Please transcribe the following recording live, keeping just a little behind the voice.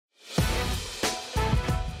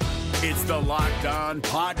It's the Locked On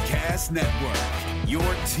Podcast Network, your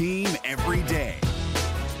team every day.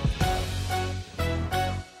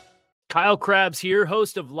 Kyle Krabs here,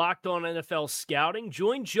 host of Locked On NFL Scouting.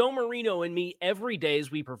 Join Joe Marino and me every day as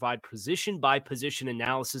we provide position-by-position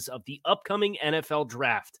analysis of the upcoming NFL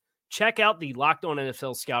Draft. Check out the Locked On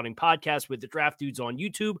NFL Scouting podcast with the Draft Dudes on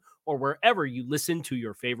YouTube or wherever you listen to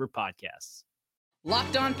your favorite podcasts.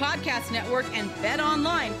 Locked On Podcast Network and Bet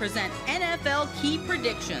Online present NFL Key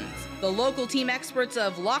Predictions. The local team experts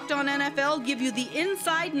of Locked On NFL give you the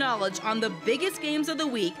inside knowledge on the biggest games of the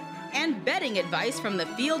week and betting advice from the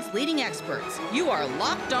field's leading experts. You are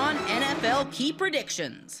Locked On NFL Key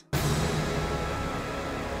Predictions.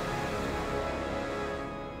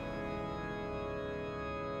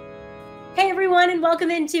 Hey everyone, and welcome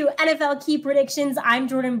into NFL Key Predictions. I'm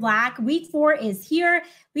Jordan Black. Week 4 is here.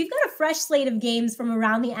 We've got a fresh slate of games from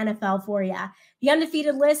around the NFL for you. The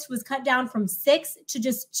undefeated list was cut down from 6 to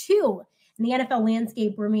just 2, and the NFL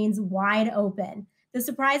landscape remains wide open. The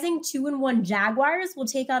surprising 2-1 Jaguars will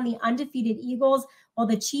take on the undefeated Eagles, while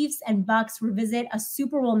the Chiefs and Bucks revisit a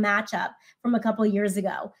Super Bowl matchup from a couple years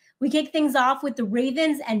ago. We kick things off with the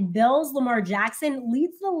Ravens and Bills. Lamar Jackson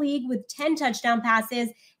leads the league with 10 touchdown passes,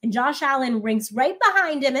 and Josh Allen ranks right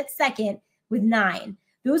behind him at second with 9.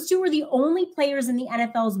 Those two are the only players in the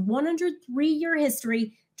NFL's 103-year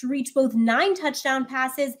history to reach both 9 touchdown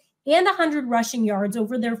passes and 100 rushing yards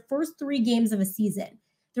over their first 3 games of a season.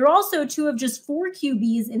 They're also 2 of just 4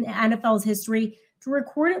 QBs in the NFL's history to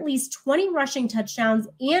record at least 20 rushing touchdowns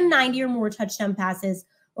and 90 or more touchdown passes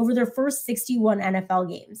over their first 61 NFL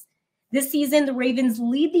games. This season, the Ravens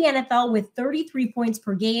lead the NFL with 33 points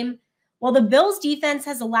per game, while the Bills' defense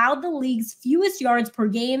has allowed the league's fewest yards per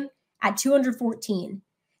game at 214.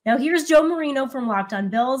 Now here's Joe Marino from Locked On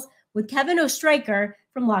Bills with Kevin Oestreicher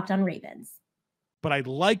from Locked On Ravens. But I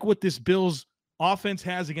like what this Bills offense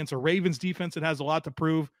has against a Ravens defense that has a lot to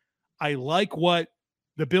prove. I like what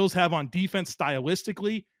the Bills have on defense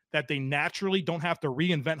stylistically, that they naturally don't have to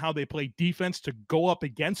reinvent how they play defense to go up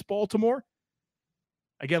against Baltimore.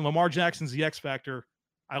 Again, Lamar Jackson's the X factor.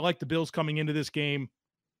 I like the Bills coming into this game.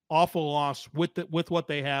 Awful loss with what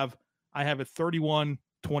they have. I have it 31-26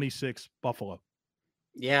 Buffalo.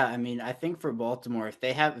 Yeah, I mean, I think for Baltimore, if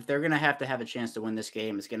they're going to have a chance to win this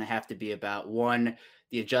game, it's going to have to be about, one,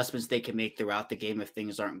 the adjustments they can make throughout the game if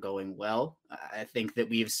things aren't going well. I think that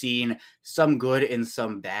we've seen some good and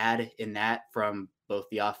some bad in that from both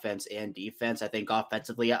the offense and defense. I think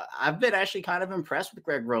offensively, I've been actually kind of impressed with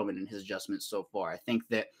Greg Roman and his adjustments so far. I think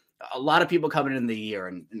that a lot of people coming in the year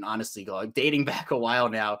and honestly dating back a while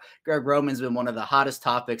now, Greg Roman's been one of the hottest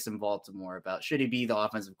topics in Baltimore about should he be the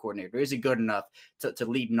offensive coordinator? Is he good enough to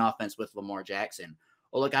lead an offense with Lamar Jackson?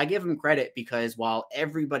 Well, look, I give him credit because while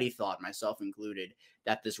everybody thought, myself included,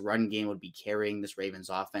 that this run game would be carrying this Ravens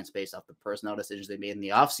offense based off the personnel decisions they made in the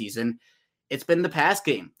offseason, it's been the pass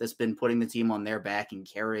game that's been putting the team on their back and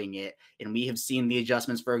carrying it. And we have seen the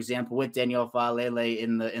adjustments, for example, with Daniel Falele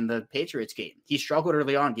in the Patriots game. He struggled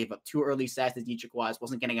early on, gave up 2 early sacks to Dietrich Wise,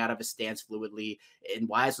 wasn't getting out of his stance fluidly, and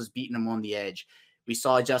Wise was beating him on the edge. We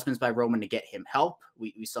saw adjustments by Roman to get him help.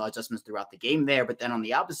 We saw adjustments throughout the game there. But then on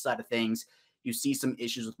the opposite side of things, you see some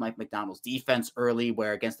issues with Mike McDonald's defense early,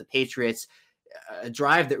 where against the Patriots, a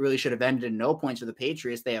drive that really should have ended in no points for the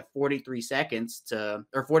Patriots, they have 43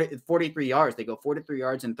 yards. They go 43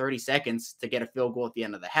 yards in 30 seconds to get a field goal at the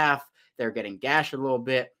end of the half. They're getting gashed a little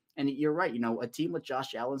bit. And you're right, a team with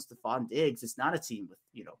Josh Allen, Stephon Diggs, it's not a team with,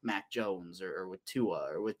 Mac Jones or with Tua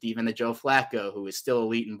or with even the Joe Flacco, who is still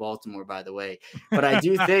elite in Baltimore, by the way. But I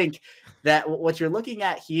do think that what you're looking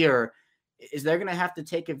at here is they're going to have to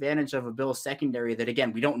take advantage of a Bills secondary that,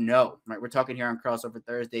 again, we don't know, right? We're talking here on Crossover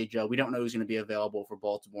Thursday, Joe. We don't know who's going to be available for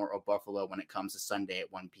Baltimore or Buffalo when it comes to Sunday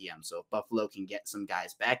at 1 p.m. So if Buffalo can get some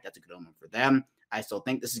guys back, that's a good omen for them. I still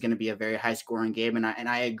think this is going to be a very high-scoring game, and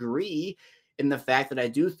I agree in the fact that I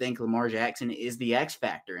do think Lamar Jackson is the X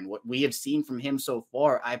factor. And what we have seen from him so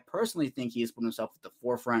far, I personally think he has put himself at the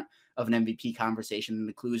forefront of an MVP conversation that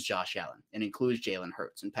includes Josh Allen and includes Jalen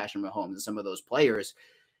Hurts and Patrick Mahomes and some of those players.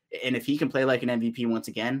 And if he can play like an MVP once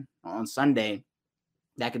again on Sunday,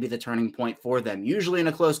 that could be the turning point for them. Usually in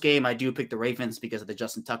a close game, I do pick the Ravens because of the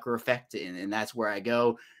Justin Tucker effect, and that's where I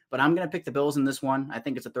go. But I'm going to pick the Bills in this one. I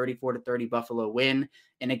think it's a 34-30 Buffalo win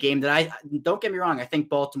in a game that don't get me wrong, I think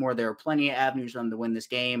Baltimore, there are plenty of avenues for them to win this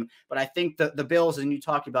game. But I think the Bills, and you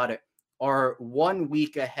talked about it, are 1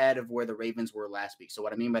 week ahead of where the Ravens were last week. So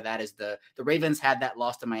what I mean by that is the Ravens had that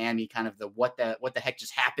loss to Miami, kind of the what the heck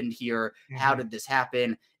just happened here? Mm-hmm. How did this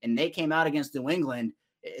happen? And they came out against New England.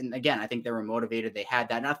 And again, I think they were motivated. They had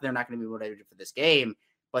that. Not that they're not going to be motivated for this game,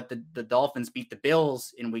 but the Dolphins beat the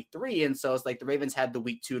Bills in week 3. And so it's like the Ravens had the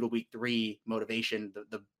week 2 to week 3 motivation.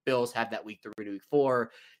 The Bills have that week 3 to week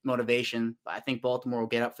 4 motivation. But I think Baltimore will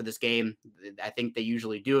get up for this game. I think they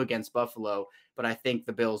usually do against Buffalo, but I think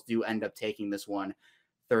the Bills do end up taking this one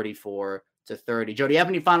 34-30. Joe, do you have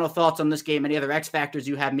any final thoughts on this game? Any other X factors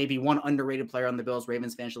you have? Maybe one underrated player on the Bills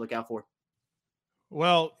Ravens fans should look out for?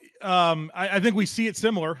 Well, I think we see it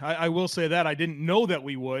similar. I will say that I didn't know that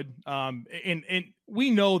we would. And we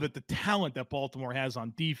know that the talent that Baltimore has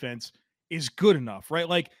on defense is good enough, right?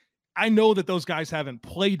 Like, I know that those guys haven't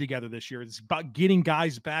played together this year. It's about getting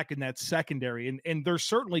guys back in that secondary, and they're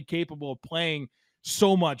certainly capable of playing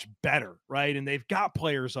so much better, right? And they've got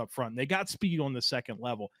players up front. And they got speed on the second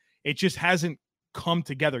level. It just hasn't come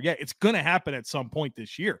together yet. It's going to happen at some point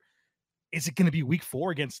this year. Is it going to be week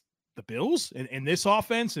 4 against the Bills and this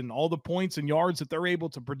offense and all the points and yards that they're able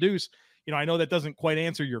to produce? You know, I know that doesn't quite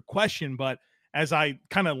answer your question, but as I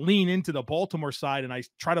kind of lean into the Baltimore side and I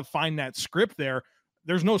try to find that script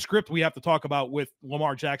there's no script we have to talk about with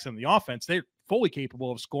Lamar Jackson and the offense. They're fully capable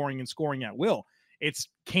of scoring and scoring at will. It's,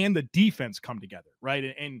 can the defense come together,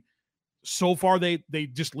 right? And so far they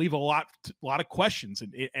just leave a lot of questions.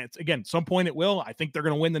 And it's, again, some point it will. I think they're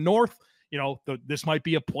going to win the North. You know, this might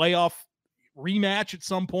be a playoff rematch at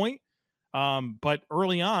some point. But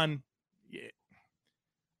early on,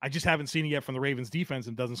 I just haven't seen it yet from the Ravens defense,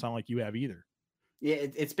 and it doesn't sound like you have either. Yeah,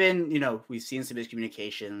 it's been, you know, we've seen some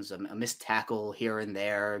miscommunications, a missed tackle here and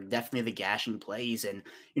there, definitely the gashing plays. And,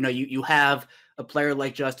 you know, you have a player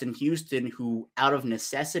like Justin Houston who, out of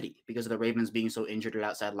necessity, because of the Ravens being so injured at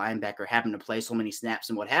outside linebacker, having to play so many snaps,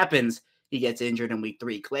 and what happens, he gets injured in week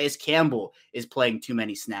 3. Calais Campbell is playing too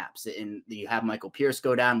many snaps, and you have Michael Pierce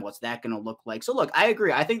go down. What's that going to look like? So, look, I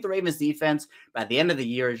agree. I think the Ravens defense, by the end of the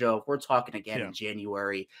year, Joe, if we're talking again in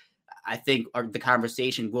January, I think the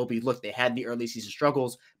conversation will be, look, they had the early season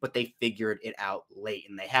struggles, but they figured it out late,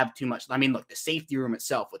 and they have too much. I mean, look, the safety room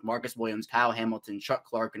itself with Marcus Williams, Kyle Hamilton, Chuck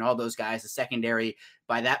Clark, and all those guys, the secondary,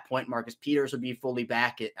 by that point, Marcus Peters would be fully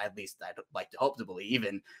back, at least I'd like to hope to believe,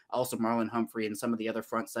 and also Marlon Humphrey and some of the other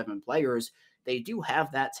front 7 players. They do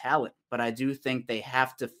have that talent, but I do think they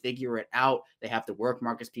have to figure it out. They have to work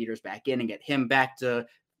Marcus Peters back in and get him back to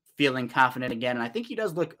feeling confident again. And I think he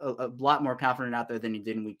does look a lot more confident out there than he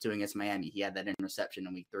did in week 2 against Miami. He had that interception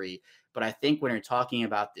in week 3. But I think when you're talking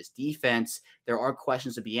about this defense, there are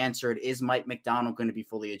questions to be answered. Is Mike Macdonald going to be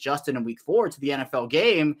fully adjusted in week 4 to the NFL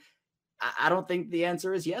game? I don't think the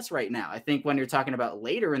answer is yes right now. I think when you're talking about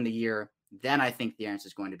later in the year, then I think the answer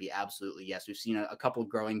is going to be absolutely yes. We've seen a couple of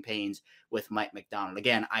growing pains with Mike Macdonald.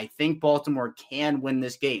 Again, I think Baltimore can win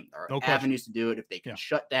this game. There are avenues to do it if they can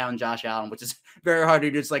shut down Josh Allen, which is very hard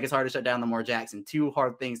to do. Just like it's hard to shut down Lamar Jackson. 2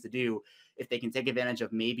 hard things to do. If they can take advantage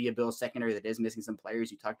of maybe a Bills secondary that is missing some players.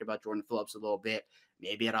 You talked about Jordan Phillips a little bit.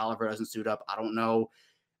 Maybe Ed Oliver doesn't suit up. I don't know.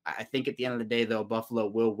 I think at the end of the day, though, Buffalo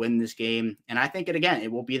will win this game. And I think,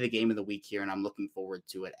 it will be the game of the week here, and I'm looking forward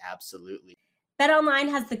to it absolutely. BetOnline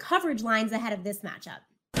has the coverage lines ahead of this matchup.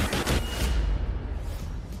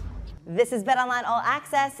 This is BetOnline All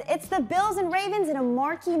Access. It's the Bills and Ravens in a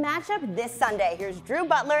marquee matchup this Sunday. Here's Drew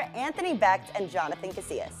Butler, Anthony Becht, and Jonathan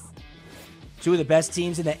Casillas. 2 of the best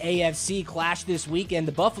teams in the AFC clash this weekend.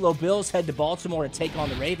 The Buffalo Bills head to Baltimore to take on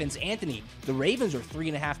the Ravens. Anthony, the Ravens are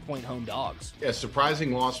 3.5-point home dogs. Yeah,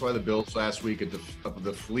 surprising loss by the Bills last week. At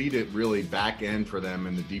the fleet, it really back end for them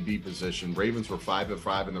in the DB position. Ravens were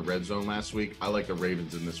 5-5 in the red zone last week. I like the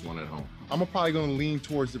Ravens in this one at home. I'm probably going to lean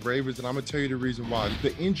towards the Ravens, and I'm going to tell you the reason why.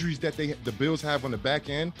 The injuries that the Bills have on the back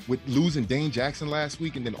end with losing Dane Jackson last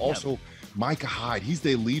week, and then also Micah Hyde. He's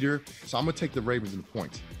their leader, so I'm going to take the Ravens in the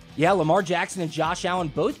points. Yeah, Lamar Jackson and Josh Allen,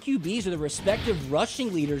 both QBs are the respective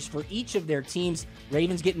rushing leaders for each of their teams.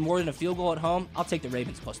 Ravens getting more than a field goal at home. I'll take the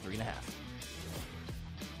Ravens plus 3.5.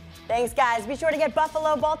 Thanks, guys. Be sure to get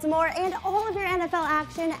Buffalo, Baltimore, and all of your NFL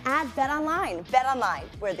action at BetOnline. BetOnline,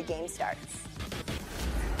 where the game starts.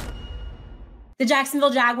 The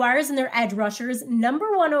Jacksonville Jaguars and their edge rushers,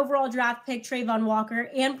 number 1 overall draft pick Trayvon Walker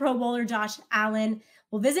and Pro Bowler Josh Allen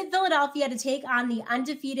will visit Philadelphia to take on the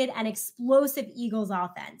undefeated and explosive Eagles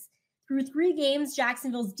offense. Through 3 games,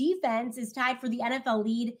 Jacksonville's defense is tied for the NFL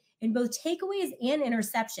lead in both takeaways and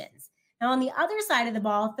interceptions. Now, on the other side of the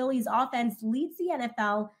ball, Philly's offense leads the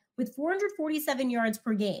NFL with 447 yards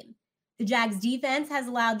per game. The Jags defense has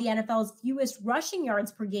allowed the NFL's fewest rushing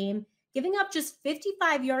yards per game, giving up just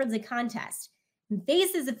 55 yards a contest, and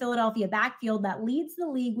faces a Philadelphia backfield that leads the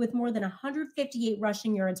league with more than 158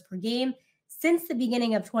 rushing yards per game since the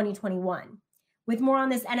beginning of 2021. With more on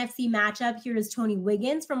this NFC matchup, here is Tony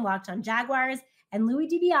Wiggins from Locked On Jaguars and Louis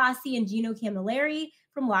DiBiase and Gino Camilleri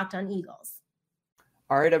from Locked On Eagles.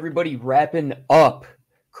 All right, everybody, wrapping up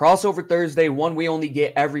Crossover Thursday, one we only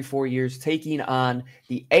get every 4 years, taking on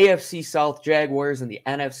the AFC South Jaguars and the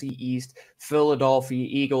NFC East Philadelphia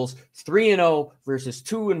Eagles. 3-0 versus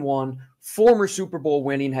 2-1. Former Super Bowl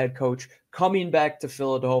winning head coach coming back to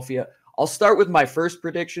Philadelphia. I'll start with my first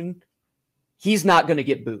prediction. He's not going to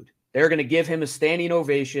get booed. They're going to give him a standing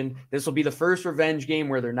ovation. This will be the first revenge game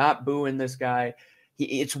where they're not booing this guy.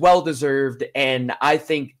 It's well-deserved, and I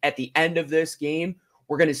think at the end of this game,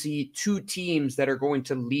 we're going to see two teams that are going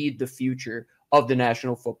to lead the future of the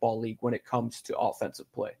National Football League when it comes to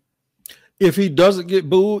offensive play. If he doesn't get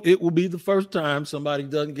booed, it will be the first time somebody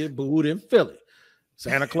doesn't get booed in Philly.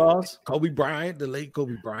 Santa Claus, Kobe Bryant, the late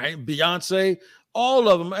Kobe Bryant, Beyonce, all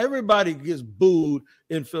of them, everybody gets booed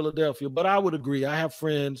in Philadelphia. But I would agree. I have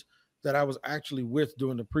friends that I was actually with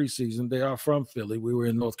during the preseason. They are from Philly. We were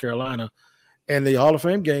in North Carolina. And the Hall of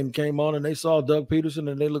Fame game came on, and they saw Doug Peterson,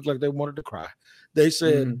 and they looked like they wanted to cry. They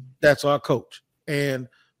said, that's our coach. And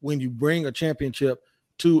when you bring a championship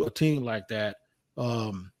to a team like that,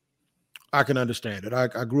 I can understand it. I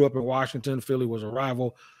grew up in Washington. Philly was a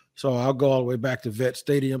rival. So I'll go all the way back to Vet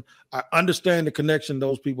Stadium. I understand the connection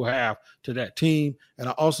those people have to that team. And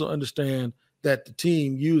I also understand that the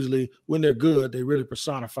team usually, when they're good, they really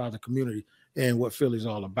personify the community and what Philly's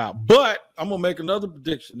all about. But I'm going to make another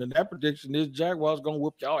prediction, and that prediction is Jaguars going to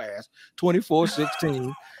whoop y'all ass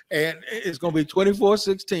 24-16, and it's going to be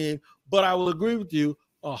 24-16, but I will agree with you,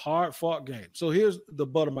 a hard-fought game. So here's the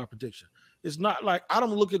butt of my prediction. It's not like – I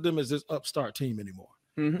don't look at them as this upstart team anymore.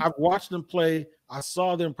 I've watched them play. I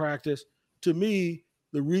saw them practice. To me,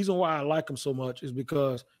 the reason why I like them so much is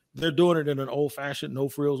because they're doing it in an old-fashioned,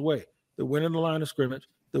 no-frills way. They're winning the line of scrimmage.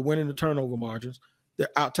 They're winning the turnover margins. They're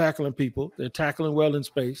out tackling people. They're tackling well in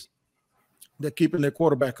space. They're keeping their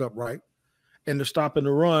quarterback upright, and they're stopping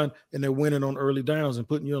the run, and they're winning on early downs and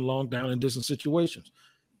putting you in long down and distance situations.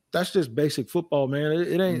 That's just basic football, man.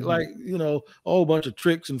 It ain't like, a whole bunch of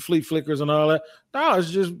tricks and flea flickers and all that. No,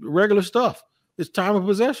 it's just regular stuff. It's time of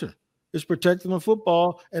possession. It's protecting the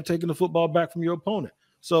football and taking the football back from your opponent.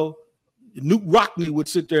 So Newt Rockney would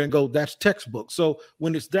sit there and go, that's textbook. So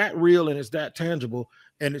when it's that real and it's that tangible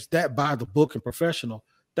and it's that by the book and professional,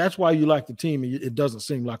 that's why you like the team. And it doesn't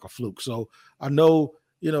seem like a fluke. So I know,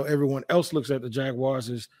 everyone else looks at the Jaguars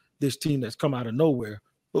as this team that's come out of nowhere.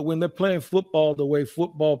 But when they're playing football the way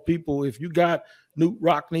football people, if you got Newt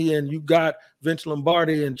Rockney and you got Vince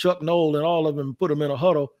Lombardi and Chuck Noll and all of them, put them in a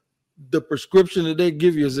huddle, the prescription that they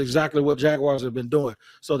give you is exactly what Jaguars have been doing.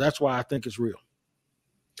 So that's why I think it's real.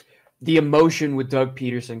 The emotion with Doug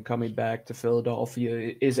Peterson coming back to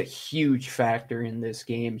Philadelphia is a huge factor in this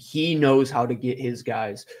game. He knows how to get his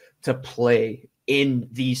guys to play in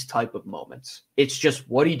these type of moments. It's just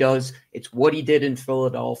what he does. It's what he did in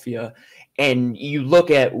Philadelphia. And you look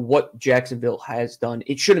at what Jacksonville has done,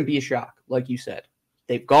 it shouldn't be a shock, like you said.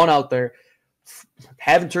 They've gone out there,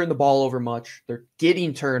 haven't turned the ball over much. They're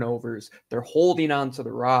getting turnovers. They're holding on to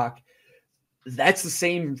the rock. That's the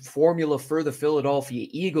same formula for the Philadelphia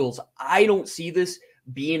Eagles. I don't see this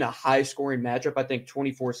being a high-scoring matchup. I think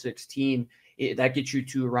 24-16, that gets you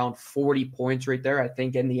to around 40 points right there. I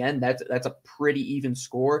think in the end, that's a pretty even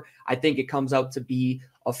score. I think it comes out to be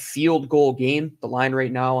a field goal game. The line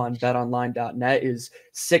right now on betonline.net is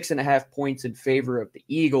 6.5 points in favor of the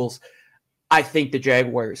Eagles. I think the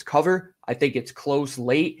Jaguars cover. I think it's close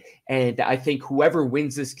late, and I think whoever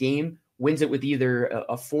wins this game wins it with either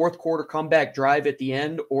a fourth quarter comeback drive at the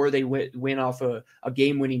end or they win off a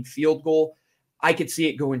game-winning field goal. I could see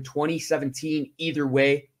it going 2017 either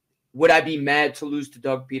way. Would I be mad to lose to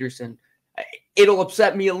Doug Peterson? It'll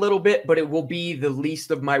upset me a little bit, but it will be the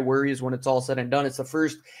least of my worries when it's all said and done. It's the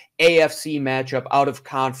first AFC matchup out of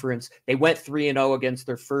conference. They went 3-0 against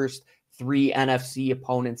their first 3 NFC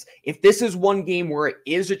opponents. If this is one game where it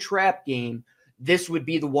is a trap game, this would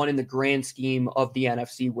be the one in the grand scheme of the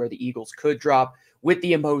NFC where the Eagles could drop with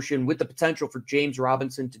the emotion, with the potential for James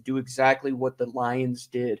Robinson to do exactly what the Lions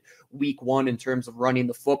did week 1 in terms of running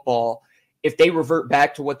the football. If they revert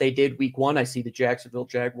back to what they did week 1, I see the Jacksonville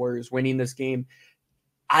Jaguars winning this game.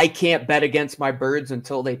 I can't bet against my birds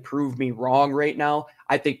until they prove me wrong right now.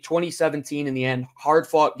 I think 2017 in the end,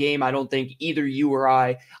 hard-fought game. I don't think either you or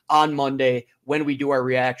I on Monday when we do our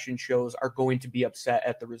reaction shows are going to be upset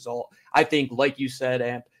at the result. I think, like you said,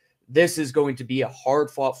 Amp, this is going to be a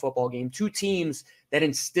hard-fought football game. Two teams that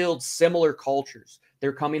instilled similar cultures.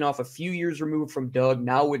 They're coming off a few years removed from Doug,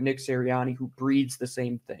 now with Nick Sirianni, who breeds the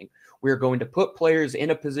same thing. We're going to put players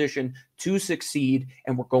in a position to succeed,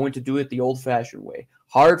 and we're going to do it the old-fashioned way.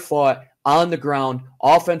 Hard fought, on the ground,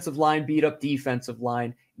 offensive line beat up defensive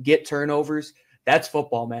line, get turnovers. That's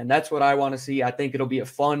football, man. That's what I want to see. I think it'll be a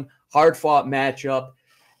fun, hard-fought matchup.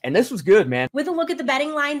 And this was good, man. With a look at the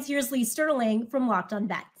betting lines, here's Lee Sterling from Locked On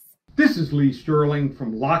Bets. This is Lee Sterling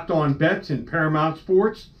from Locked On Bets and Paramount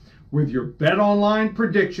Sports with your Bet Online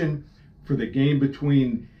prediction for the game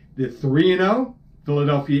between the 3-0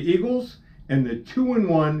 Philadelphia Eagles and the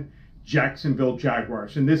 2-1 Jacksonville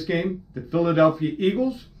Jaguars. In this game, the Philadelphia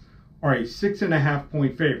Eagles are a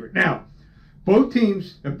 6.5-point favorite. Now, both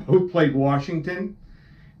teams have both played Washington,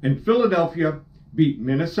 and Philadelphia beat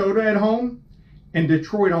Minnesota at home and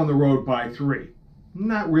Detroit on the road by 3.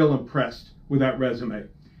 Not real impressed with that resume.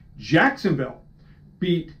 Jacksonville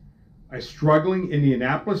beat a struggling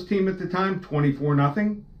Indianapolis team at the time,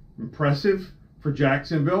 24-0. Impressive for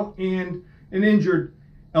Jacksonville. And an injured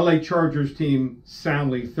LA Chargers team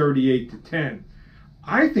soundly 38-10.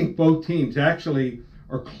 I think both teams actually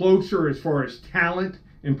are closer as far as talent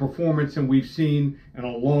and performance than we've seen in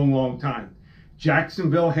a long, long time.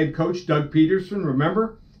 Jacksonville head coach Doug Peterson,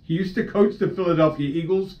 remember, he used to coach the Philadelphia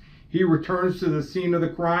Eagles. He returns to the scene of the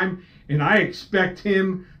crime, and I expect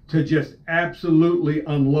him to just absolutely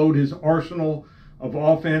unload his arsenal of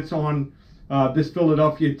offense on this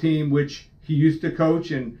Philadelphia team, which he used to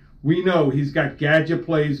coach. And we know he's got gadget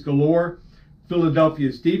plays galore.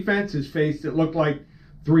 Philadelphia's defense has faced, it looked like,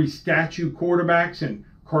 3 statue quarterbacks and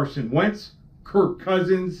Carson Wentz, Kirk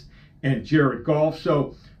Cousins, and Jared Goff.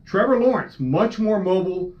 So Trevor Lawrence, much more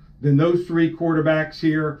mobile than those 3 quarterbacks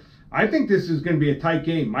here. I think this is going to be a tight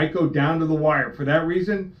game. Might go down to the wire. For that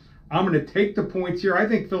reason, I'm going to take the points here. I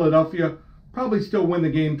think Philadelphia probably still win the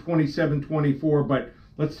game 27-24, but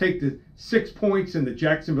let's take the 6 points in the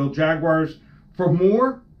Jacksonville Jaguars. For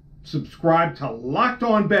more, subscribe to Locked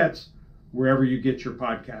On Bets wherever you get your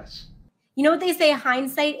podcasts. You know what they say,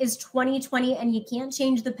 hindsight is 20/20 and you can't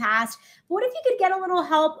change the past. But what if you could get a little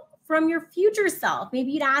help from your future self?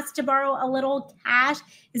 Maybe you'd ask to borrow a little cash,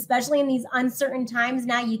 especially in these uncertain times.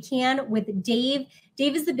 Now you can with Dave.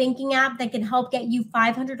 Dave is the banking app that can help get you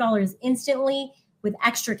 $500 instantly with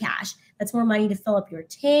extra cash. That's more money to fill up your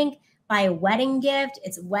tank, buy a wedding gift.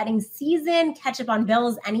 It's wedding season, catch up on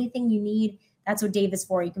bills, anything you need. That's what Dave is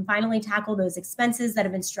for. You can finally tackle those expenses that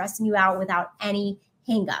have been stressing you out without any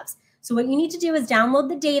hangups. So what you need to do is download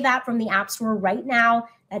the Dave app from the App Store right now.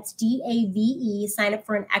 That's DAVE. Sign up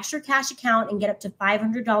for an extra cash account and get up to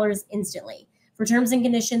 $500 instantly. For terms and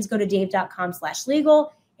conditions, go to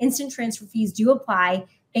dave.com/legal. Instant transfer fees do apply.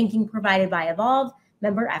 Banking provided by Evolve.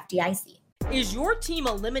 Member FDIC. Is your team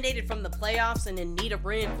eliminated from the playoffs and in need of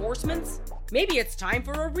reinforcements? Maybe it's time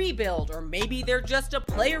for a rebuild, or maybe they're just a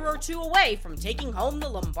player or two away from taking home the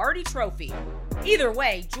Lombardi Trophy. Either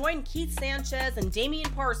way, join Keith Sanchez and Damian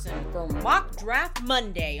Parson for Mock Draft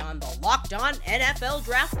Monday on the Locked On NFL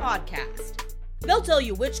Draft Podcast. They'll tell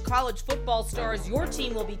you which college football stars your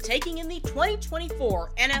team will be taking in the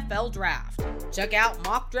 2024 NFL Draft. Check out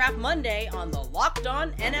Mock Draft Monday on the Locked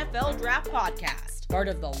On NFL Draft Podcast, part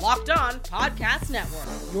of the Locked On Podcast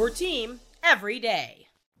Network, your team every day.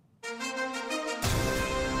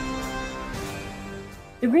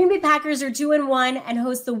 The Green Bay Packers are 2-1 and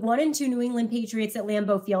host the 1-2 New England Patriots at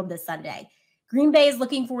Lambeau Field this Sunday. Green Bay is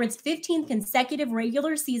looking for its 15th consecutive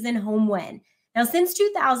regular season home win. Now, since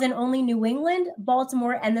 2000, only New England,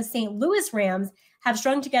 Baltimore, and the St. Louis Rams have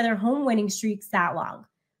strung together home winning streaks that long.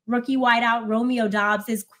 Rookie wideout Romeo Doubs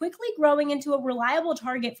is quickly growing into a reliable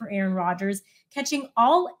target for Aaron Rodgers, catching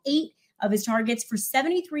all 8 of his targets for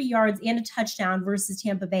 73 yards and a touchdown versus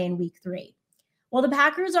Tampa Bay in Week 3. While the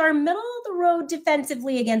Packers are middle of the road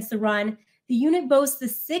defensively against the run, the unit boasts the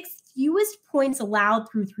 6th fewest points allowed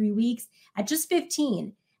through 3 weeks at just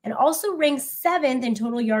 15, and also ranks 7th in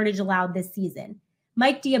total yardage allowed this season.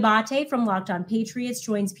 Mike Diabate from Locked On Patriots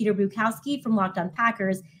joins Peter Bukowski from Locked On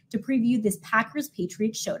Packers to preview this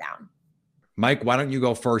Packers-Patriots showdown. Mike, why don't you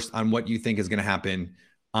go first on what you think is going to happen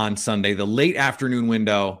on Sunday, the late afternoon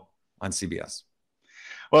window on CBS?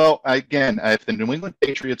 Well, again, if the New England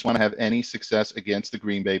Patriots want to have any success against the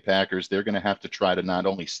Green Bay Packers, they're going to have to try to not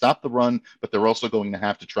only stop the run, but they're also going to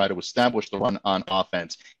have to try to establish the run on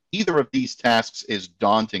offense. Either of these tasks is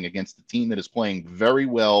daunting against a team that is playing very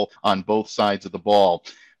well on both sides of the ball.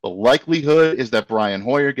 The likelihood is that Brian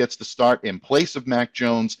Hoyer gets the start in place of Mac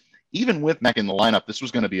Jones. Even with Mac in the lineup, this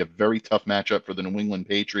was going to be a very tough matchup for the New England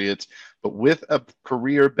Patriots. But with a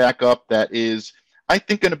career backup that is, I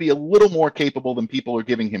think, going to be a little more capable than people are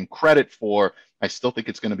giving him credit for, I still think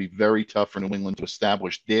it's going to be very tough for New England to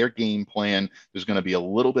establish their game plan. There's going to be a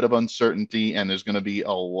little bit of uncertainty, and there's going to be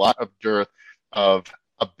a lot of dearth of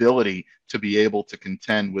ability to be able to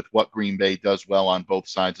contend with what Green Bay does well on both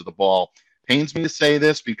sides of the ball. Pains me to say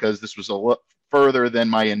this because this was a lot further than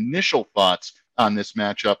my initial thoughts on this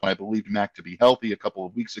matchup. I believed Mac to be healthy a couple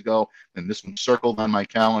of weeks ago, and this one circled on my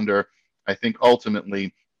calendar. I think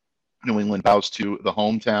ultimately New England bows to the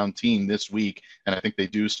hometown team this week, and I think they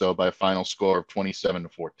do so by a final score of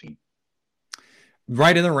 27-14.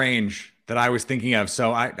 Right in the range that I was thinking of.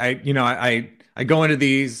 So I go into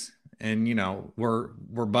these, and we're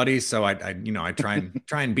buddies, so I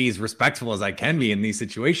try and be as respectful as I can be in these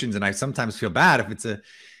situations, and I sometimes feel bad if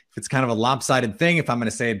it's kind of a lopsided thing. If I'm going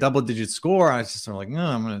to say a double-digit score, I was just sort of like, no,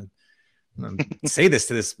 I'm going to say this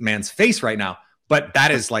to this man's face right now. But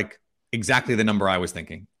that is like exactly the number I was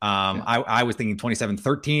thinking. I was thinking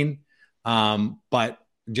 27-13, but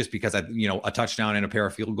just because a touchdown and a pair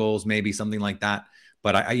of field goals, maybe something like that.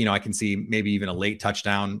 But I can see maybe even a late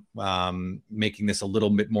touchdown, making this a little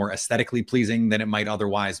bit more aesthetically pleasing than it might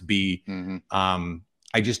otherwise be. Mm-hmm.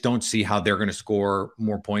 I just don't see how they're going to score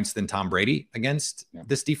more points than Tom Brady against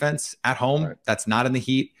this defense at home. Right. That's not in the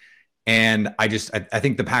heat. And I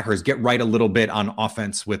think the Packers get right a little bit on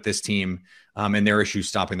offense with this team and their issues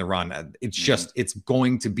stopping the run. It's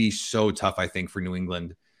going to be so tough, I think, for New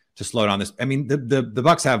England to slow down this. I mean, the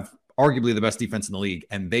Bucs have arguably the best defense in the league,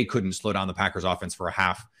 and they couldn't slow down the Packers offense for a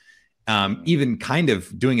half, even kind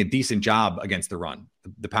of doing a decent job against the run.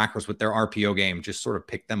 The Packers with their RPO game just sort of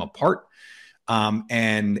picked them apart.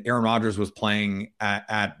 And Aaron Rodgers was playing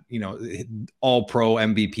at all pro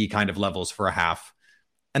MVP kind of levels for a half.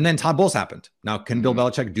 And then Todd Bowles happened. Now, can Bill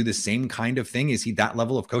Belichick do the same kind of thing? Is he that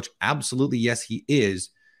level of coach? Absolutely. Yes, he is.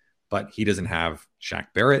 But he doesn't have Shaq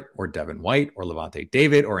Barrett or Devin White or Levante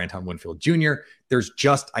David or Anton Winfield Jr. There's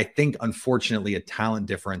just, I think, unfortunately, a talent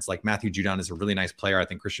difference. Like Matthew Judon is a really nice player. I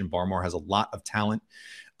think Christian Barmore has a lot of talent.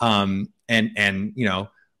 And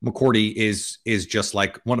McCourty is just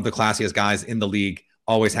like one of the classiest guys in the league,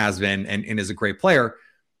 always has been, and is a great player.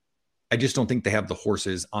 I just don't think they have the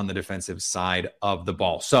horses on the defensive side of the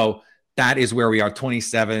ball. So that is where we are,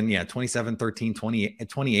 27, 13,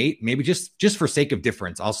 28, maybe just for sake of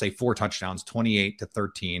difference, I'll say 4 touchdowns, 28-13.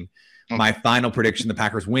 Okay. My final prediction, the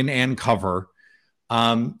Packers win and cover.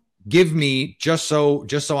 Give me, just so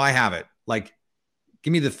I have it, like,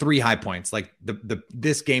 give me the 3 high points. Like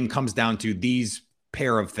this game comes down to these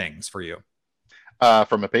pair of things for you.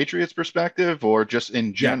 From a Patriots perspective, or just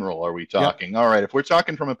in general, are we talking? All right, if we're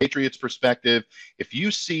talking from a Patriots perspective, if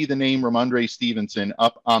you see the name Ramondre Stevenson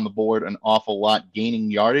up on the board an awful lot,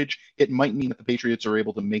 gaining yardage, it might mean that the Patriots are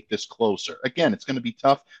able to make this closer. Again, it's going to be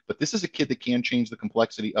tough, but this is a kid that can change the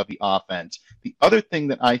complexity of the offense. The other thing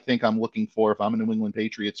that I think I'm looking for, if I'm a New England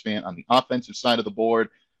Patriots fan, on the offensive side of the board,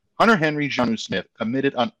 Hunter Henry, Jonnu Smith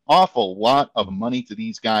committed an awful lot of money to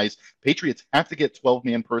these guys. Patriots have to get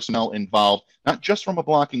 12-man personnel involved, not just from a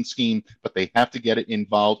blocking scheme, but they have to get it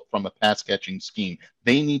involved from a pass-catching scheme.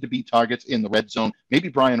 They need to be targets in the red zone. Maybe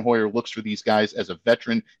Brian Hoyer looks for these guys as a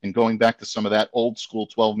veteran and going back to some of that old-school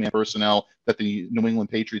 12-man personnel that the New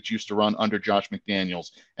England Patriots used to run under Josh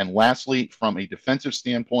McDaniels. And lastly, from a defensive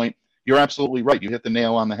standpoint, you're absolutely right. You hit the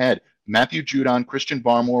nail on the head. Matthew Judon, Christian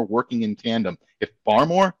Barmore working in tandem. If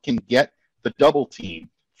Barmore can get the double team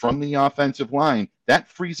from the offensive line, that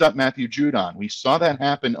frees up Matthew Judon. We saw that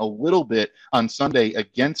happen a little bit on Sunday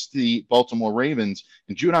against the Baltimore Ravens,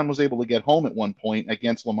 and Judon was able to get home at one point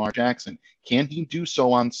against Lamar Jackson. Can he do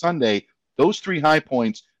so on Sunday? Those 3 high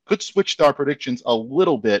points could switch our predictions a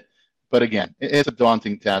little bit, but again, it's a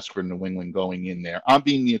daunting task for New England going in there. I'm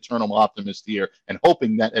being the eternal optimist here and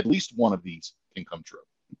hoping that at least one of these can come true.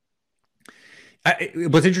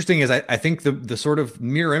 What's interesting is I think the sort of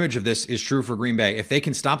mirror image of this is true for Green Bay. If they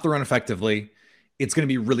can stop the run effectively, it's going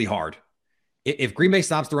to be really hard. If Green Bay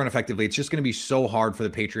stops the run effectively, it's just going to be so hard for the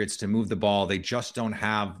Patriots to move the ball. They just don't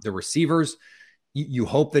have the receivers. You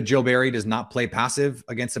hope that Joe Barry does not play passive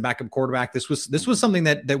against a backup quarterback. This was something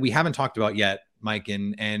that we haven't talked about yet, Mike,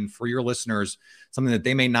 and for your listeners, something that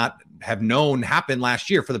they may not have known happened last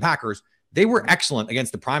year for the Packers. They were excellent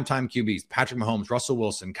against the primetime QBs, Patrick Mahomes, Russell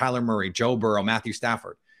Wilson, Kyler Murray, Joe Burrow, Matthew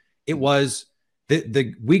Stafford. It was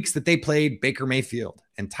the weeks that they played Baker Mayfield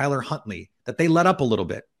and Tyler Huntley that they let up a little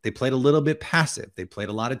bit. They played a little bit passive. They played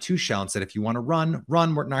a lot of 2-shell and said, if you want to run,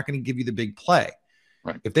 we're not going to give you the big play.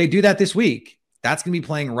 Right. If they do that this week, that's going to be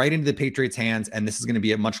playing right into the Patriots' hands, and this is going to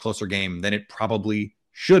be a much closer game than it probably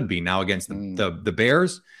should be. Now against the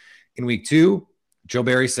Bears in week 2, Joe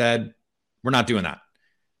Barry said, we're not doing that.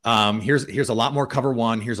 Here's a lot more cover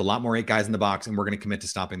 1. Here's a lot more 8 guys in the box, and we're going to commit to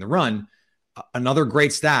stopping the run. Another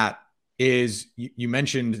great stat is you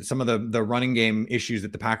mentioned some of the running game issues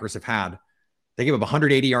that the Packers have had. They gave up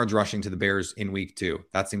 180 yards rushing to the Bears in week 2.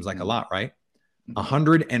 That seems like a lot, right?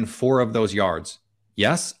 104 of those yards.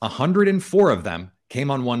 Yes, 104 of them came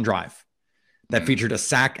on one drive that featured a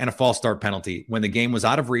sack and a false start penalty. When the game was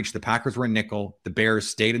out of reach, the Packers were in nickel. The Bears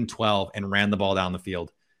stayed in 12 and ran the ball down the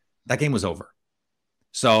field. That game was over.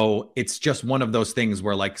 So it's just one of those things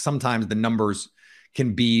where like sometimes the numbers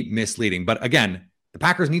can be misleading. But again, the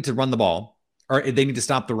Packers need to run the ball, or they need to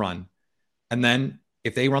stop the run. And then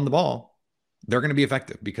if they run the ball, they're going to be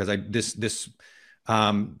effective, because this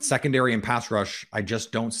secondary and pass rush, I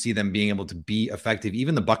just don't see them being able to be effective.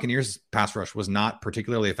 Even the Buccaneers pass rush was not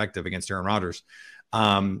particularly effective against Aaron Rodgers.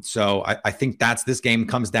 So I think this game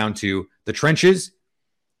comes down to the trenches,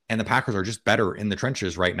 and the Packers are just better in the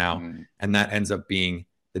trenches right now. And that ends up being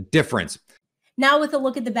the difference. Now with a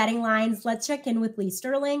look at the betting lines, let's check in with Lee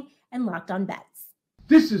Sterling and Locked On Bets.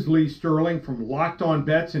 This is Lee Sterling from Locked On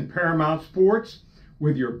Bets and Paramount Sports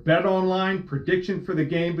with your Bet Online prediction for the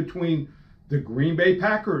game between the Green Bay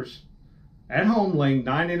Packers at home laying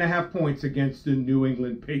 9.5 points against the New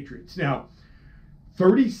England Patriots. Now,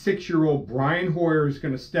 36-year-old Brian Hoyer is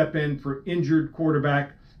going to step in for injured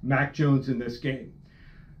quarterback Mac Jones in this game.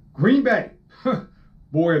 Green Bay,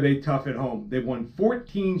 boy, are they tough at home. They've won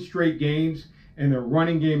 14 straight games, and their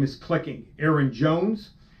running game is clicking. Aaron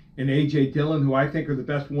Jones and A.J. Dillon, who I think are the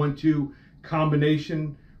best 1-2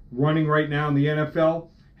 combination running right now in the NFL,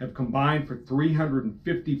 have combined for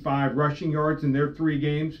 355 rushing yards in their 3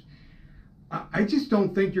 games. I just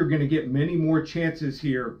don't think you're going to get many more chances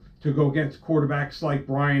here to go against quarterbacks like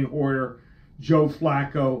Brian Hoyer, Joe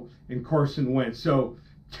Flacco, and Carson Wentz. So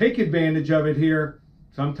take advantage of it here.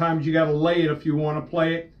 Sometimes you got to lay it if you want to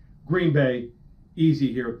play it. Green Bay,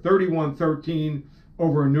 easy here. 31-13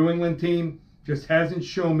 over a New England team. Just hasn't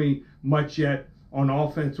shown me much yet on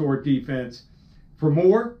offense or defense. For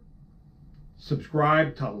more,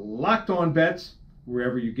 subscribe to Locked On Bets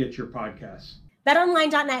wherever you get your podcasts.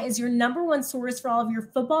 BetOnline.net is your #1 source for all of your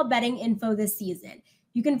football betting info this season.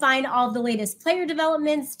 You can find all of the latest player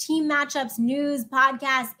developments, team matchups, news,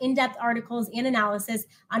 podcasts, in-depth articles, and analysis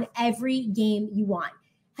on every game you want.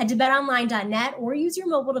 Head to betonline.net or use your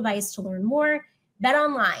mobile device to learn more.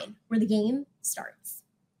 BetOnline, where the game starts.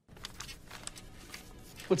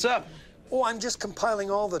 What's up? Oh, I'm just compiling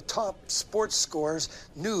all the top sports scores,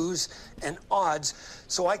 news, and odds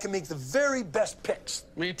so I can make the very best picks.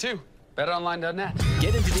 Me too. BetOnline.net.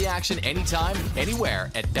 Get into the action anytime,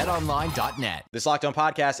 anywhere at BetOnline.net. This Locked On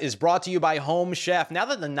podcast is brought to you by Home Chef. Now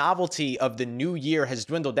that the novelty of the new year has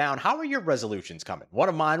dwindled down, how are your resolutions coming? One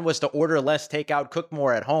of mine was to order less takeout, cook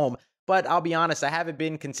more at home, but I'll be honest, I haven't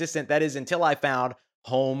been consistent. That is until I found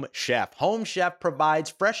Home Chef. Home Chef provides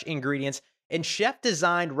fresh ingredients and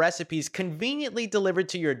chef-designed recipes conveniently delivered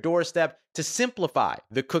to your doorstep to simplify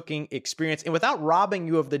the cooking experience and without robbing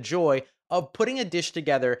you of the joy of putting a dish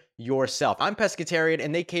together yourself. I'm pescatarian,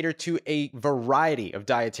 and they cater to a variety of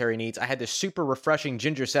dietary needs. I had this super refreshing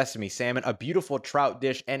ginger sesame salmon, a beautiful trout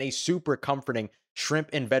dish, and a super comforting shrimp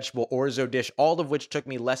and vegetable orzo dish, all of which took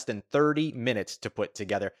me less than 30 minutes to put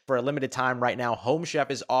together. For a limited time right now, Home Chef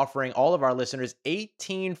is offering all of our listeners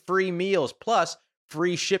 18 free meals, plus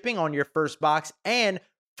free shipping on your first box, and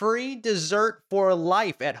free dessert for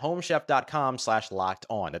life at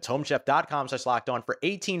homechef.com/lockedon. That's homechef.com/lockedon for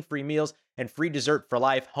 18 free meals and free dessert for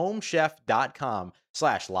life.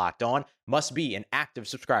 Homechef.com/lockedon. Must be an active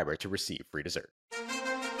subscriber to receive free dessert.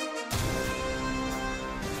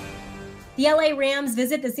 The LA Rams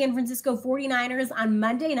visit the San Francisco 49ers on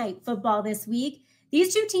Monday Night Football this week.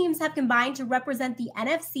 These two teams have combined to represent the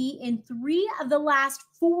NFC in 3 of the last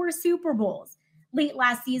 4 Super Bowls. Late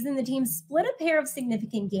last season, the team split a pair of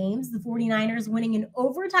significant games, the 49ers winning an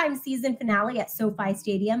overtime season finale at SoFi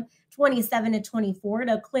Stadium, 27-24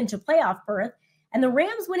 to clinch a playoff berth, and the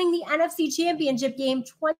Rams winning the NFC Championship game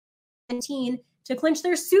 2017 to clinch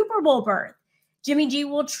their Super Bowl berth. Jimmy G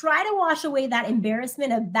will try to wash away that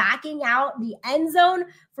embarrassment of backing out the end zone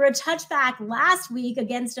for a touchback last week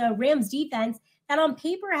against a Rams defense that on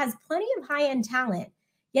paper has plenty of high-end talent.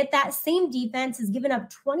 Yet that same defense has given up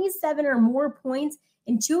 27 or more points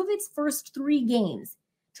in 2 of its first 3 games.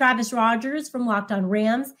 Travis Rogers from Locked On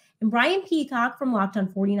Rams and Brian Peacock from Locked On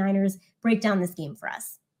 49ers break down this game for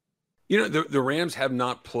us. You know, the Rams have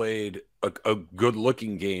not played a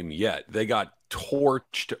good-looking game yet. They got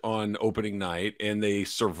torched on opening night, and they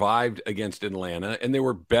survived against Atlanta, and they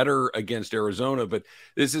were better against Arizona. But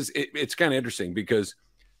it's kind of interesting because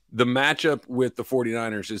the matchup with the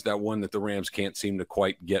 49ers is that one that the Rams can't seem to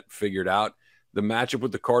quite get figured out. The matchup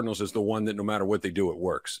with the Cardinals is the one that no matter what they do, it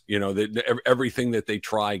works. You know, everything that they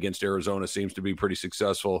try against Arizona seems to be pretty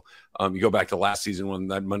successful. You go back to last season when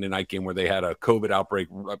that Monday night game where they had a COVID outbreak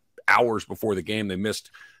hours before the game. They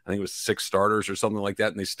missed, I think it was 6 starters or something like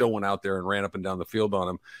that, and they still went out there and ran up and down the field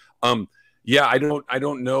on them. Yeah, I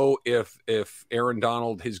don't know if Aaron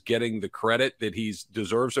Donald is getting the credit that he's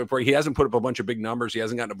deserved so far. He hasn't put up a bunch of big numbers. He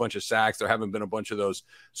hasn't gotten a bunch of sacks. There haven't been a bunch of those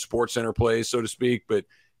Sports Center plays, so to speak. But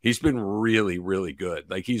He's been really, really good.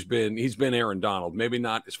 Like he's been Aaron Donald, maybe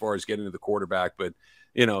not as far as getting to the quarterback, but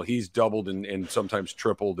he's doubled and sometimes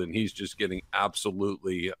tripled, and he's just getting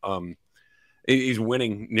absolutely he's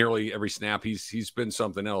winning nearly every snap. He's been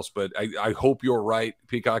something else. But I hope you're right,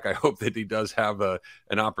 Peacock. I hope that he does have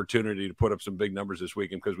an opportunity to put up some big numbers this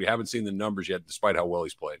weekend, because we haven't seen the numbers yet, despite how well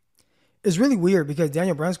he's played. It's really weird because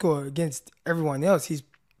Daniel Brunskill, against everyone else, he's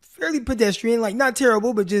fairly pedestrian, like not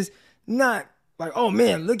terrible, but just not like, oh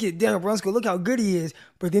man, look at Daniel Brunskill, look how good he is.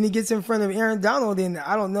 But then he gets in front of Aaron Donald, and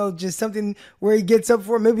I don't know, just something where he gets up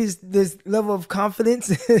for, maybe it's this level of confidence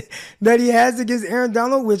that he has against Aaron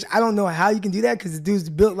Donald, which I don't know how you can do that, because the dude's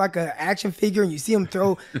built like an action figure, and you see him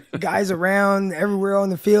throw guys around everywhere on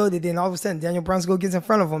the field, and then all of a sudden Daniel Brunskill gets in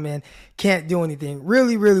front of him and can't do anything.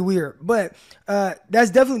 Really, really weird. But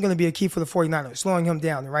that's definitely going to be a key for the 49ers, slowing him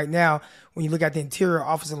down. And right now, when you look at the interior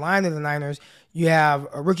offensive line of the Niners, you have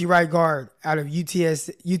a rookie right guard out of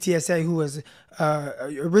UTSA who was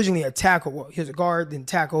originally a tackle. Well, he was a guard, then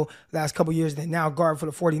tackle last couple years, then now guard for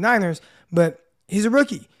the 49ers. But he's a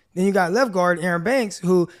rookie. Then you got left guard Aaron Banks,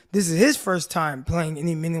 who this is his first time playing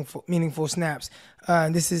any meaningful snaps.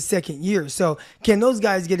 And this is his second year. So can those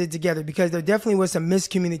guys get it together? Because there definitely was some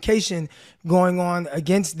miscommunication going on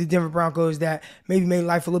against the Denver Broncos that maybe made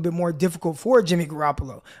life a little bit more difficult for Jimmy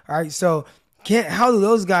Garoppolo. All right, so how do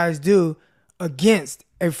those guys do against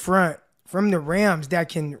a front from the Rams that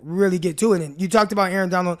can really get to it? And you talked about Aaron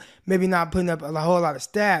Donald maybe not putting up a whole lot of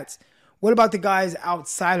stats. What about the guys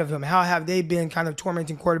outside of him? How have they been kind of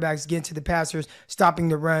tormenting quarterbacks, getting to the passers, stopping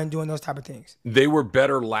the run, doing those type of things? They were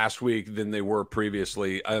better last week than they were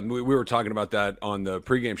previously. We were talking about that on the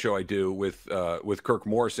pregame show I do with Kirk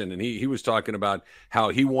Morrison, and he was talking about how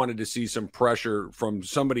he wanted to see some pressure from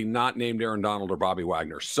somebody not named Aaron Donald or Bobby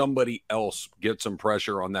Wagner. Somebody else get some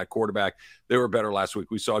pressure on that quarterback. They were better last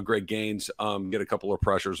week. We saw Greg Gaines get a couple of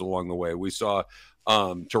pressures along the way. We saw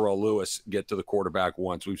Terrell Lewis get to the quarterback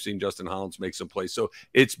once. We've seen Justin Hollins make some plays. So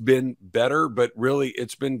it's been better, but really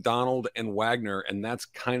it's been Donald and Wagner, and that's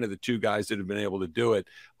kind of the two guys that have been able to do it.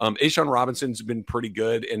 A'Shaun Robinson's been pretty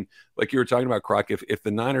good. And like you were talking about, Croc, if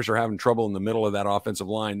the Niners are having trouble in the middle of that offensive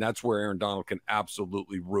line, that's where Aaron Donald can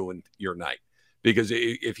absolutely ruin your night. Because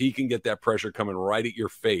if he can get that pressure coming right at your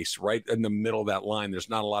face, right in the middle of that line, there's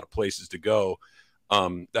not a lot of places to go.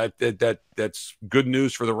 That's good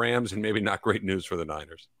news for the Rams and maybe not great news for the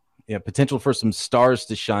Niners. Yeah, potential for some stars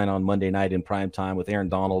to shine on Monday night in prime time with Aaron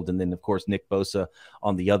Donald, and then of course Nick Bosa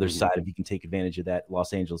on the other side, if he can take advantage of that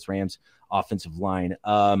Los Angeles Rams offensive line.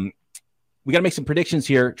 We got to make some predictions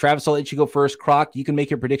here. Travis, I'll let you go first. Croc, you can make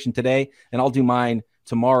your prediction today, and I'll do mine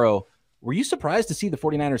tomorrow. Were you surprised to see the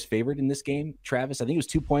 49ers favored in this game, Travis? I think it was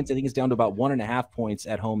 2 points. I think it's down to about 1.5 points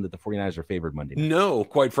at home that the 49ers are favored Monday night. No,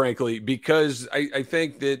 quite frankly, because I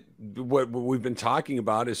think that what we've been talking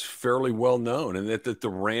about is fairly well known, and that the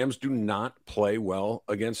Rams do not play well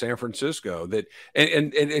against San Francisco. And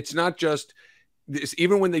it's not just –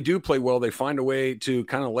 even when they do play well, they find a way to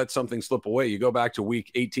kind of let something slip away. You go back to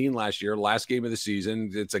week 18 last year, last game of the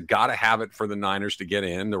season. It's a got to have it for the Niners to get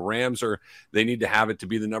in. The Rams they need to have it to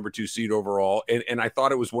be the number 2 seed overall. And I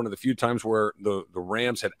thought it was one of the few times where the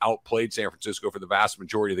Rams had outplayed San Francisco for the vast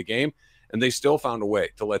majority of the game, and they still found a way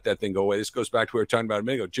to let that thing go away. This goes back to what we were talking about a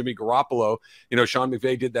minute ago. Jimmy Garoppolo, Sean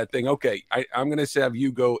McVay did that thing. Okay, I'm going to have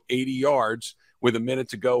you go 80 yards with a minute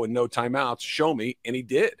to go and no timeouts. Show me. And he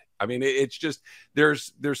did. I mean, it's just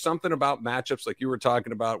there's something about matchups like you were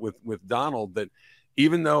talking about with Donald that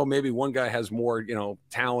even though maybe one guy has more,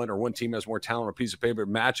 talent, or one team has more talent on a piece of paper,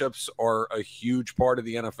 matchups are a huge part of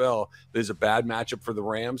the NFL. There's a bad matchup for the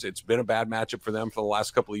Rams. It's been a bad matchup for them for the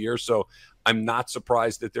last couple of years. So I'm not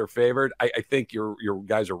surprised that they're favored. I think your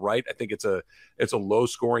guys are right. I think it's a low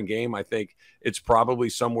scoring game. I think it's probably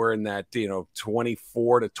somewhere in that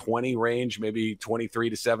 24-20 range, maybe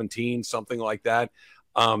 23-17, something like that.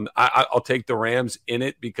 I'll take the Rams in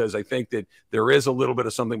it because I think that there is a little bit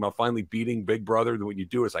of something about finally beating Big Brother. That when you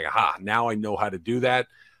do, it's like, now I know how to do that.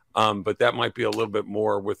 But that might be a little bit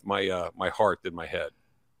more with my my heart than my head.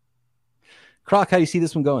 Croc, how do you see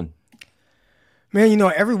this one going? Man,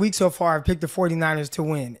 every week so far I've picked the 49ers to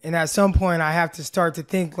win. And at some point I have to start to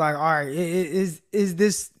think like, all right, is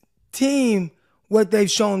this team what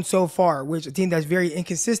they've shown so far, which a team that's very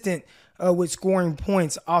inconsistent with scoring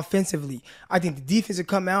points offensively. I think the defense will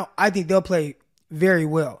come out. I think they'll play very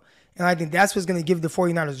well. And I think that's what's going to give the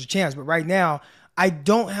 49ers a chance. But right now, I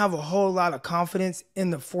don't have a whole lot of confidence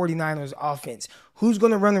in the 49ers offense. Who's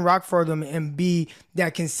going to run the rock for them and be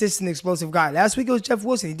that consistent, explosive guy? Last week it was Jeff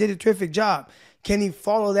Wilson. He did a terrific job. Can he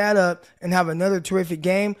follow that up and have another terrific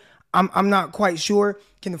game? I'm not quite sure.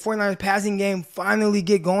 Can the 49ers passing game finally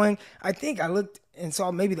get going? I think I looked and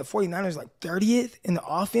saw maybe the 49ers like 30th in the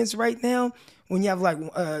offense right now. When you have like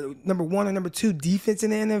number 1 or number 2 defense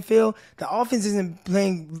in the NFL, the offense isn't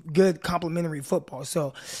playing good complementary football.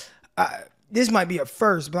 So this might be a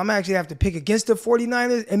first, but I'm actually have to pick against the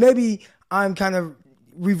 49ers. And maybe I'm kind of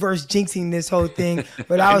reverse jinxing this whole thing,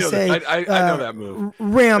 but I would say I know that move.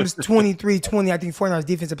 Rams 23-20. I think 49ers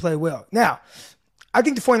defense have played well. Now, I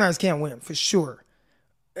think the 49ers can win for sure.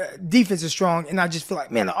 Defense is strong, and I just feel like,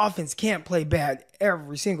 man, the offense can't play bad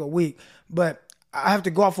every single week. But I have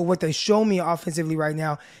to go off of what they show me offensively right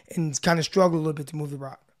now and kind of struggle a little bit to move the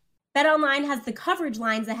rock. BetOnline has the coverage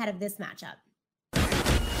lines ahead of this matchup.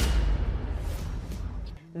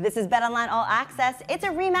 This is BetOnline All Access. It's a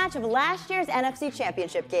rematch of last year's NFC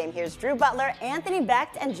Championship game. Here's Drew Butler, Anthony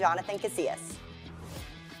Becht, and Jonathan Casillas.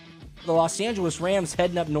 The Los Angeles Rams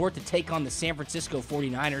heading up north to take on the San Francisco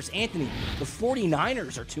 49ers. Anthony, the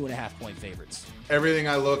 49ers are 2.5-point favorites. Everything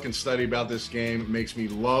I look and study about this game makes me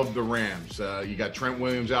love the Rams. You got Trent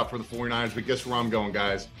Williams out for the 49ers, but guess where I'm going,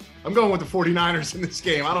 guys? I'm going with the 49ers in this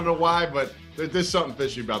game. I don't know why, but there's something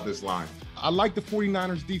fishy about this line. I like the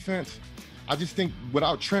 49ers defense. I just think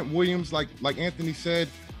without Trent Williams, like Anthony said,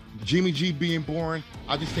 Jimmy G being boring,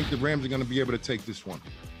 I just think the Rams are going to be able to take this one.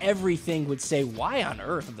 Everything would say, why on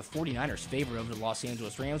earth are the 49ers favored over the Los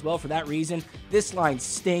Angeles Rams? Well, for that reason, this line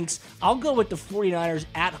stinks. I'll go with the 49ers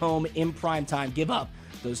at home in prime time. Give up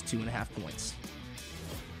those 2.5 points.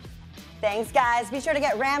 Thanks, guys. Be sure to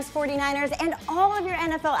get Rams, 49ers, and all of your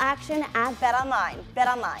NFL action at BetOnline.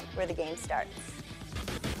 BetOnline, where the game starts.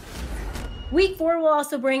 Week 4 will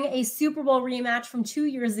also bring a Super Bowl rematch from 2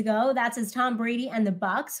 years ago. That's as Tom Brady and the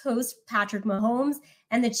Bucs host Patrick Mahomes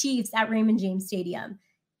and the Chiefs at Raymond James Stadium.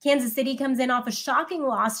 Kansas City comes in off a shocking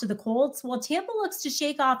loss to the Colts, while Tampa looks to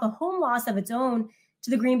shake off a home loss of its own to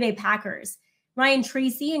the Green Bay Packers. Ryan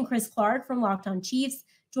Tracy and Chris Clark from Locked On Chiefs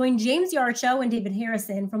join James Yarcho and David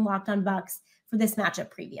Harrison from Locked On Bucs for this matchup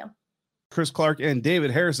preview. Chris Clark and David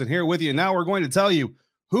Harrison here with you. Now we're going to tell you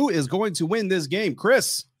who is going to win this game.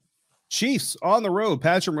 Chris, Chiefs on the road.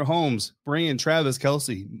 Patrick Mahomes bringing Travis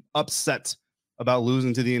Kelce, upset about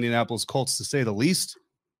losing to the Indianapolis Colts, to say the least,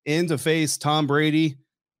 in to face Tom Brady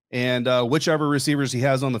and whichever receivers he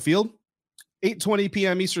has on the field. 8:20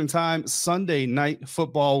 p.m. Eastern time, Sunday night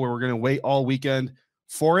football, where we're going to wait all weekend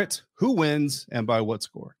for it. Who wins and by what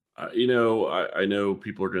score? I know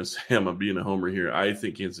people are going to say I'm being a homer here. I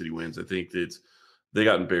think Kansas City wins. I think that they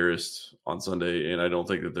got embarrassed on Sunday, and I don't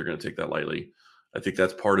think that they're going to take that lightly. I think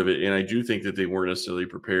that's part of it. And I do think that they weren't necessarily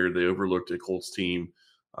prepared. They overlooked a Colts team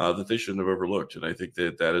that they shouldn't have overlooked. And I think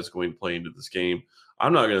that that is going to play into this game.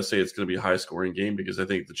 I'm not going to say it's going to be a high-scoring game because I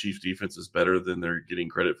think the Chiefs' defense is better than they're getting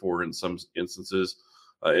credit for in some instances.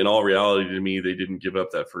 In all reality, to me, they didn't give up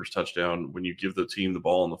that first touchdown. When you give the team the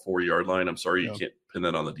ball on the 4-yard line, I'm sorry, you can't pin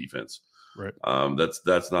that on the defense. Right.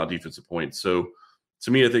 That's not defensive points. So to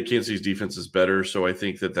me, I think Kansas City's defense is better. So I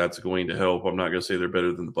think that that's going to help. I'm not going to say they're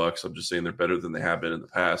better than the Bucs. I'm just saying they're better than they have been in the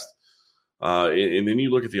past. And then you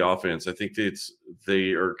look at the offense. I think that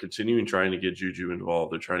they are continuing trying to get Juju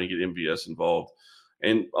involved. They're trying to get MVS involved.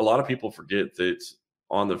 And a lot of people forget that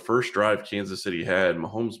on the first drive Kansas City had,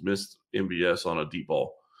 Mahomes missed MVS on a deep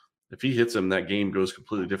ball. If he hits him, that game goes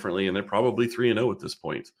completely differently, and they're probably 3-0 at this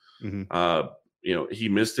point. Mm-hmm. He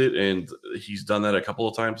missed it, and he's done that a couple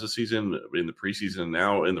of times this season, in the preseason and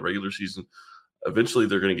now in the regular season. Eventually,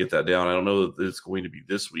 they're going to get that down. I don't know that it's going to be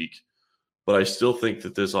this week, but I still think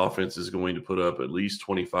that this offense is going to put up at least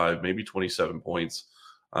 25, maybe 27 points.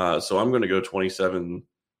 So I'm going to go 27,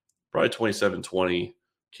 probably 27-20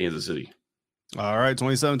 Kansas City. All right,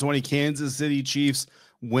 27-20 Kansas City Chiefs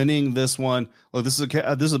winning this one. Look, this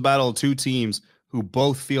is a battle of two teams who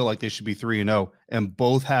both feel like they should be 3-0 and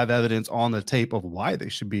both have evidence on the tape of why they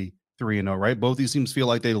should be 3-0, right? Both these teams feel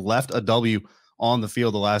like they left a W on the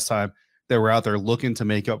field the last time they were out there, looking to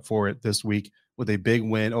make up for it this week with a big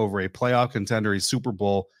win over a playoff contender, a Super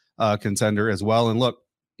Bowl contender as well. And look,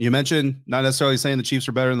 you mentioned not necessarily saying the Chiefs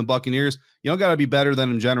are better than the Buccaneers. You don't got to be better than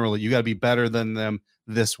them generally. You got to be better than them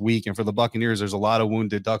this week. And for the Buccaneers, there's a lot of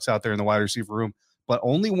wounded ducks out there in the wide receiver room. But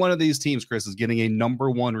only one of these teams, Chris, is getting a number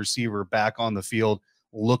one receiver back on the field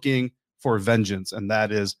looking for vengeance, and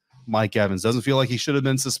that is Mike Evans. Doesn't feel like he should have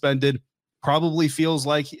been suspended. Probably feels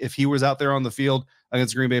like if he was out there on the field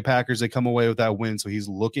against Green Bay Packers, they come away with that win. So he's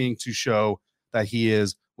looking to show that he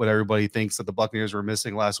is what everybody thinks that the Buccaneers were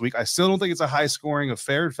missing last week. I still don't think it's a high-scoring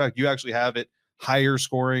affair. In fact, you actually have it higher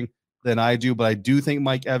scoring than I do, but I do think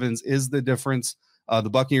Mike Evans is the difference. The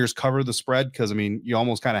Buccaneers cover the spread because, I mean, you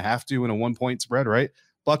almost kind of have to in a 1-point spread, right?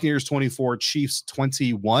 Buccaneers 24, Chiefs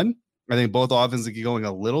 21. I think both offenses get going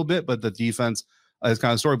a little bit, but the defense is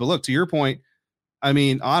kind of story. But look, to your point, I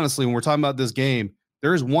mean, honestly, when we're talking about this game,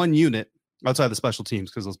 there's one unit outside the special teams,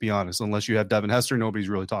 because let's be honest, unless you have Devin Hester, nobody's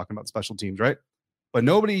really talking about the special teams, right? But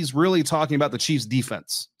nobody's really talking about the Chiefs'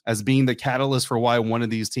 defense as being the catalyst for why one of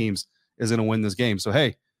these teams is going to win this game. So,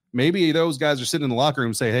 hey, maybe those guys are sitting in the locker room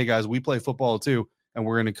and say, hey, guys, we play football too, and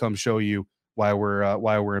we're going to come show you why we're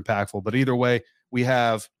impactful. But either way, we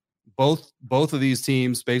have both of these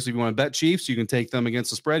teams. Basically, if you want to bet Chiefs, you can take them against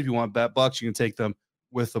the spread. If you want to bet Bucks, you can take them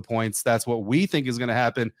with the points. That's what we think is going to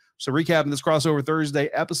happen. So recapping this crossover Thursday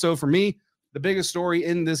episode, for me, the biggest story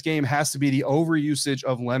in this game has to be the overusage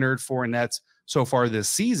of Leonard Fournette so far this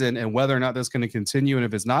season, and whether or not that's going to continue. And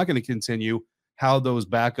if it's not going to continue, how those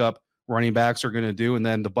backup running backs are going to do. And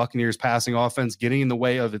then the Buccaneers passing offense getting in the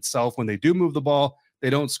way of itself. When they do move the ball, they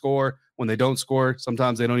don't score. When they don't score,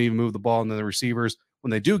 sometimes they don't even move the ball. And then the receivers,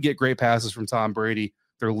 when they do get great passes from Tom Brady,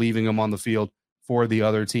 they're leaving them on the field for the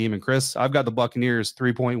other team. And Chris, I've got the Buccaneers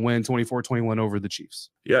 3-point win, 24-21 over the Chiefs.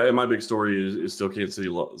 Yeah, and my big story is still Kansas City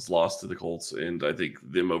lost to the Colts, and I think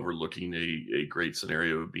them overlooking a great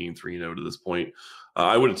scenario of being 3-0 to this point.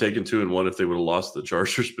 I would have taken 2-1 if they would have lost the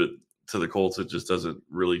Chargers, but to the Colts, it just doesn't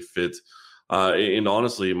really fit. And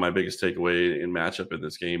honestly, my biggest takeaway in matchup in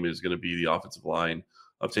this game is going to be the offensive line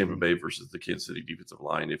of Tampa Bay versus the Kansas City defensive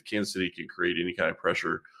line. If Kansas City can create any kind of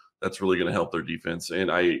pressure, that's really going to help their defense.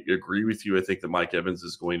 And I agree with you. I think that Mike Evans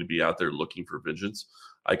is going to be out there looking for vengeance.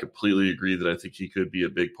 I completely agree that I think he could be a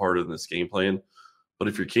big part of this game plan. But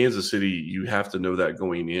if you're Kansas City, you have to know that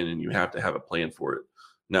going in, and you have to have a plan for it.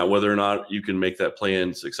 Now, whether or not you can make that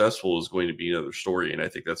plan successful is going to be another story. And I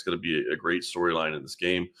think that's going to be a great storyline in this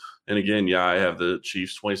game. And again, yeah, I have the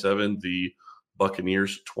Chiefs 27, the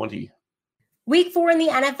Buccaneers 20. Week 4 in the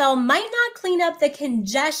NFL might not clean up the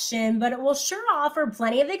congestion, but it will sure offer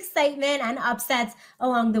plenty of excitement and upsets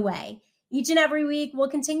along the way. Each and every week, we'll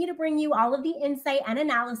continue to bring you all of the insight and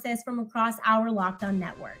analysis from across our Locked On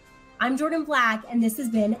network. I'm Jordan Black, and this has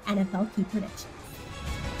been NFL Key Predictions.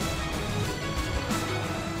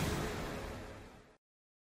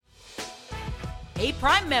 Hey,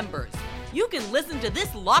 Prime members, you can listen to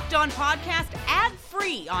this Locked On podcast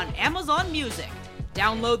ad-free on Amazon Music.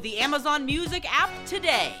 Download the Amazon Music app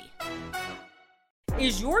today.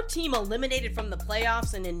 Is your team eliminated from the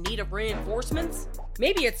playoffs and in need of reinforcements?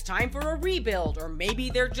 Maybe it's time for a rebuild, or maybe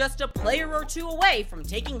they're just a player or two away from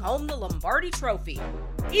taking home the Lombardi Trophy.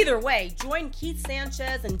 Either way, join Keith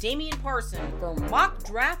Sanchez and Damian Parson for Mock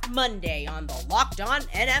Draft Monday on the Locked On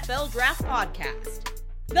NFL Draft Podcast.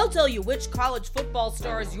 They'll tell you which college football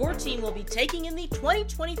stars your team will be taking in the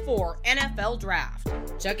 2024 NFL Draft.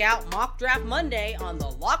 Check out Mock Draft Monday on the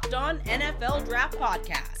Locked On NFL Draft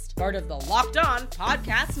Podcast, part of the Locked On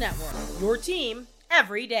Podcast Network, your team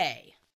every day.